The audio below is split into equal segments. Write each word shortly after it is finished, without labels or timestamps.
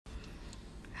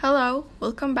Hello,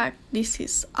 welcome back. This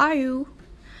is Ayu.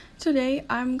 Today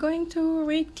I'm going to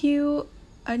read you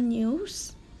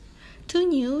two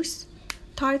news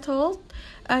titled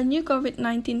 "A new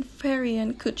COVID-19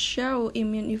 variant could show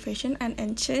immune evasion and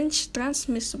enhance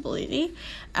transmissibility,"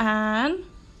 and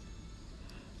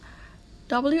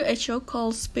WHO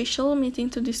calls special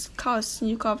meeting to discuss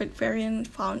new COVID variant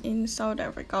found in South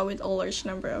Africa with a large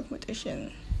number of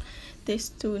mutations. These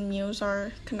two news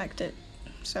are connected.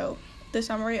 So, the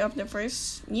summary of the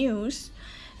first news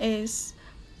is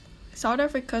South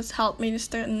Africa's health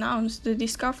minister announced the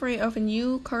discovery of a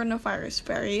new coronavirus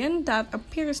variant that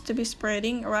appears to be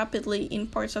spreading rapidly in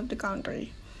parts of the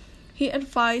country. He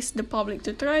advised the public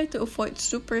to try to avoid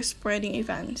super spreading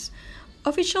events.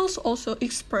 Officials also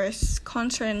expressed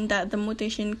concern that the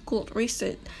mutation could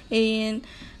result in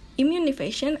immune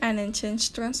evasion and enhance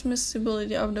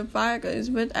transmissibility of the virus,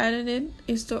 but added it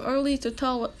is too early to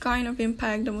tell what kind of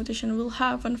impact the mutation will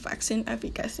have on vaccine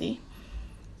efficacy.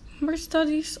 More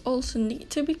studies also need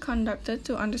to be conducted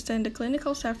to understand the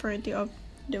clinical severity of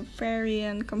the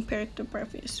variant compared to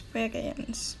previous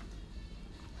variants.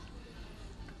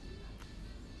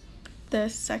 The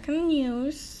second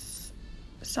news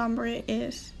summary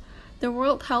is the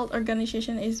World Health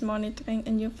Organization is monitoring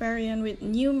a new variant with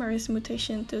numerous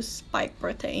mutations to spike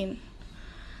protein.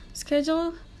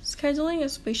 Scheduling a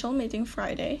special meeting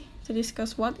Friday to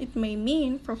discuss what it may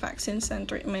mean for vaccines and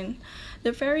treatment.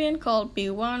 The variant called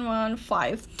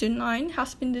B11529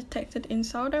 has been detected in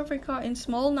South Africa in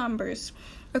small numbers.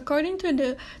 According to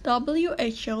the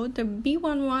WHO, the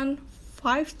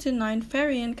B11529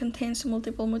 variant contains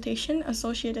multiple mutations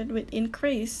associated with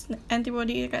increased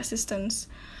antibody resistance,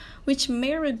 which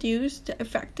may reduce the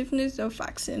effectiveness of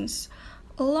vaccines,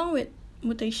 along with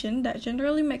mutations that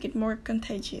generally make it more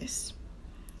contagious.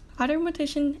 Other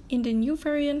mutations in the new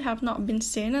variant have not been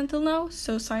seen until now,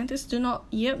 so scientists do not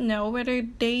yet know whether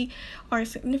they are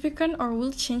significant or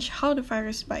will change how the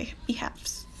virus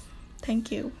behaves.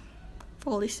 Thank you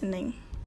for listening.